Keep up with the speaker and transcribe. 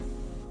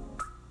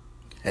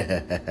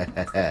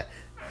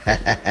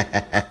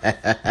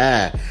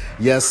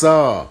Yes,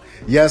 sir.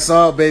 Yes,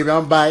 sir, baby.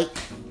 I'm back.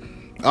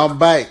 I'm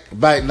back.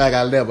 Back like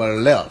I never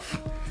left.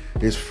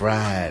 It's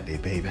Friday,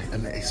 baby. I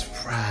mean, it's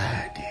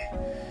Friday.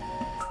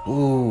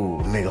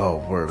 Ooh, nigga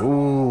off work.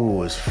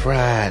 Ooh, it's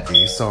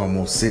Friday. It's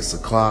almost 6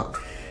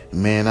 o'clock.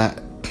 Man,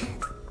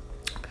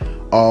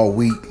 all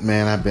week,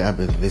 man, I've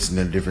been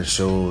listening to different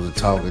shows and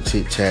talking,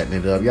 chit-chatting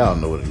it up. Y'all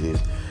know what it is.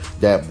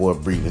 That boy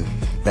breathing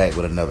back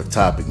with another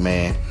topic,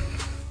 man.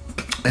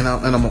 And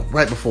I'm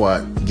right before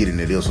I get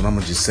into this one, I'm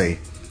gonna just say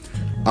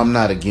I'm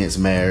not against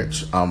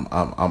marriage.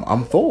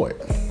 I'm for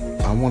it.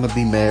 I want to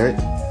be married.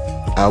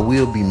 I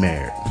will be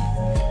married.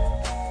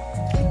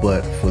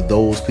 But for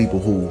those people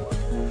who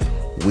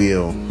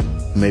will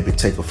maybe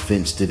take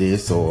offense to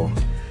this or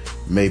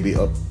maybe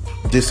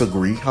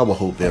disagree, I would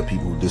hope there are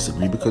people who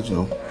disagree because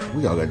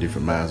we all got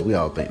different minds. We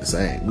all think the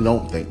same. We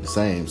don't think the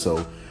same, so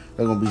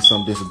there's gonna be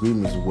some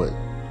disagreements with what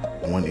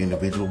one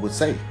individual would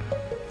say.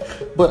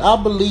 But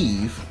I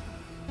believe,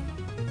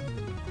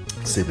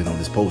 sipping on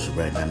this potion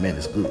right now, man,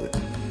 it's good,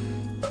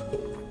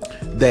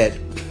 that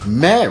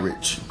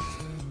marriage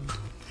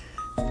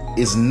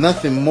is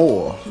nothing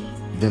more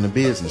than a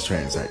business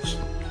transaction.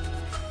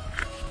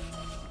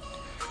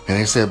 And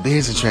they said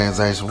business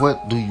transaction,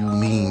 what do you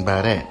mean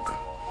by that?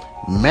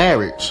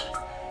 Marriage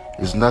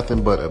is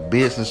nothing but a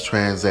business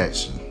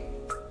transaction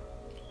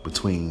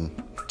between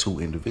two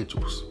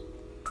individuals.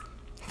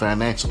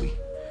 Financially,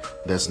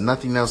 there's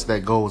nothing else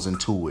that goes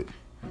into it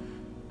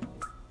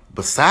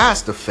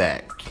besides the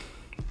fact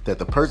that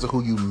the person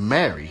who you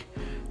marry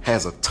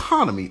has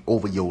autonomy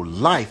over your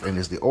life and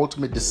is the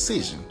ultimate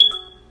decision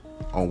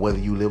on whether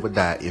you live or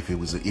die if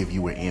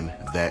you were in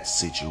that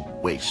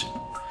situation.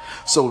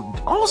 So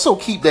also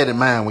keep that in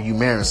mind when you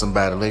marry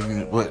somebody.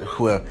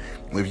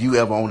 If you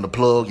ever on the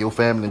plug, your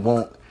family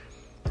want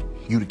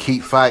you to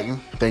keep fighting,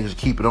 things to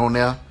keep it on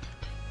there,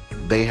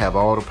 they have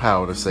all the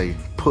power to say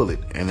pull it,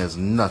 and there's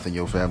nothing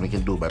your family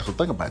can do about it. So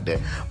think about that.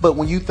 But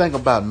when you think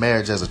about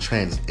marriage as a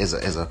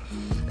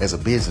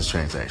business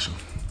transaction,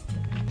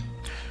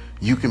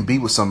 you can be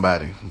with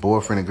somebody,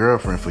 boyfriend and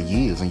girlfriend, for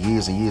years and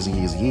years and years and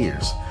years and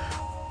years,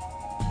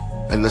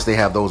 unless they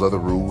have those other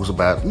rules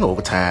about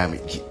over time.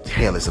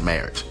 Hell, it's a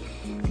marriage,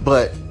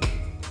 but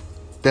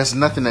there's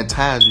nothing that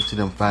ties you to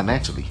them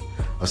financially,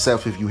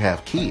 except if you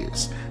have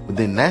kids. But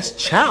then that's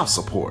child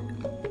support.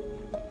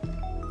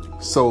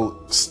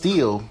 So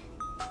still,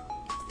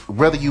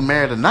 whether you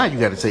married or not, you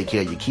got to take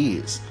care of your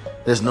kids.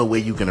 There's no way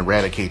you can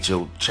eradicate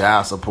your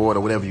child support or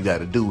whatever you got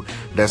to do.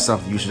 That's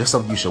something you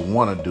should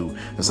want to do.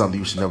 That's something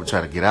you should never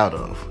try to get out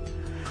of.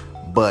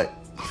 But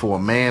for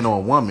a man or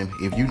a woman,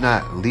 if you're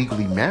not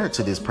legally married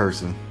to this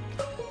person,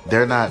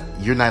 you're not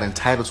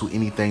entitled to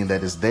anything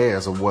that is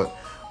theirs or what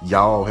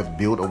y'all have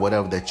built or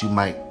whatever that you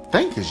might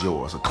think is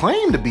yours or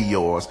claim to be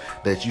yours,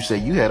 that you say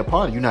you had a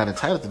part of. You're not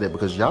entitled to that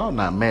because y'all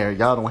not married.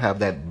 Y'all don't have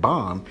that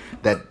bond,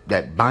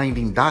 that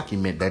binding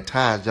document that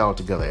ties y'all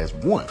together as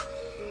one.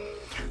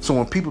 So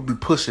when people be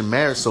pushing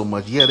marriage so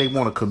much, yeah, they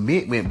want a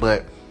commitment,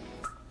 but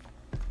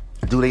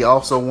do they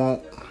also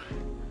want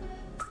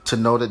to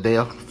know that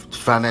they're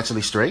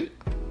financially straight?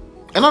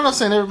 And I'm not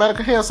saying everybody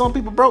can have. Some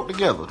people broke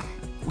together.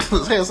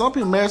 Hell, some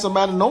people marry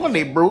somebody knowing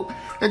they broke.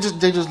 They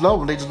just love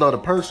them. They just love the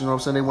person. You know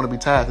what I'm saying? They want to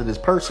be tied to this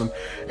person,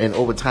 and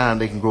over time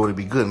they can grow to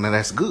be good, and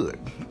that's good.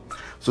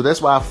 So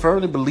that's why I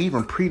firmly believe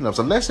in prenups.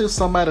 Unless it's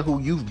somebody who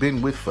you've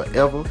been with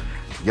forever,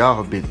 y'all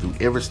have been through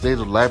every stage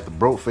of life, the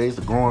broke phase,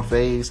 the growing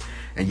phase,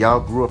 and y'all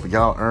grew up and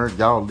y'all earned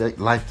y'all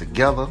life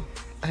together.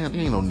 There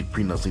ain't no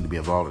prenups need to be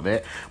involved in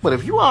that. But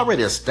if you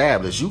already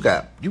established, you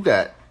got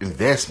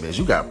investments,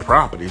 you got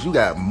properties, you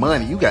got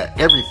money, you got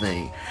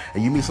everything,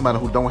 and you meet somebody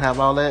who don't have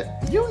all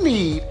that, you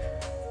need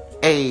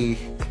a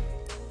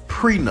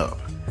prenup.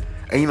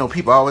 And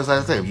people always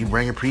like to say, if you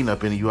bring a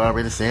prenup in, you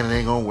already saying it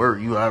ain't gonna work.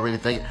 You already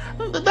think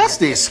that's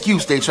the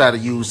excuse they try to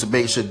use to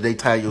make sure they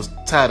tie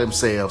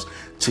themselves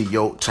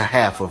to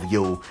half of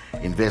your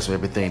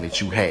investment, everything that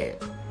you had.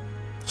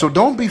 So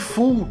don't be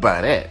fooled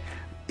by that.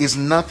 It's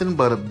nothing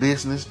but a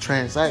business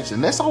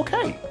transaction. That's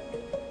okay.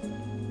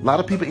 A lot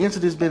of people into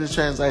this business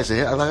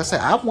transaction. Like I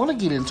said, I want to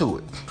get into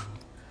it,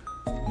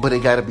 but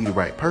it got to be the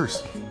right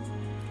person.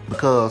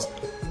 Because,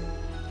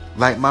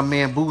 like my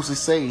man Boosie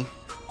say,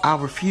 I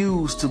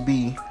refuse to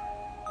be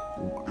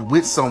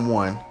with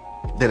someone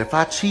that if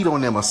I cheat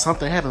on them or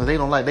something happens they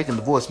don't like, they can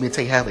divorce me and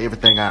take half of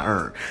everything I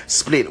earn.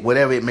 Split,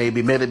 whatever it may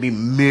be. Maybe it be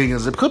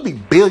millions. It could be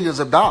billions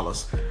of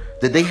dollars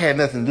that they had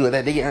nothing to do with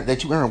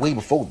that you earned way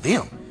before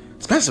them.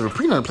 Especially if a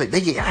prenup plate, they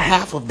get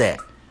half of that.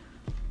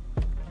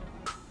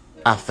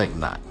 I think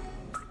not.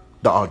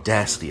 The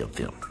audacity of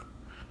them.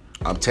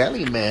 I'm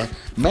telling you, man,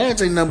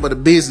 marriage ain't nothing but a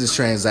business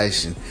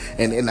transaction.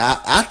 And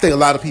I think a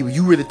lot of people,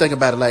 you really think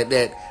about it like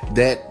that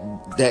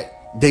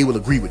they will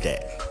agree with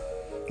that.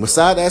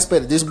 Beside the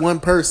aspect that this one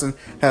person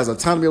has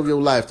autonomy over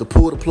your life to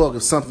pull the plug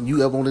of something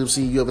you ever wanted to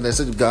see, you ever in that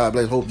situation, God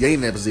bless, hope you ain't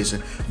in that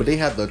position, but they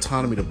have the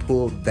autonomy to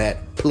pull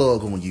that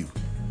plug on you.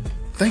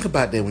 Think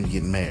about that when you're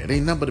getting married. It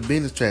ain't nothing but a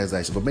business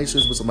transaction, but make sure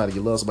it's with somebody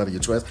you love, somebody you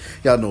trust.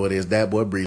 Y'all know what it is. That boy breathe.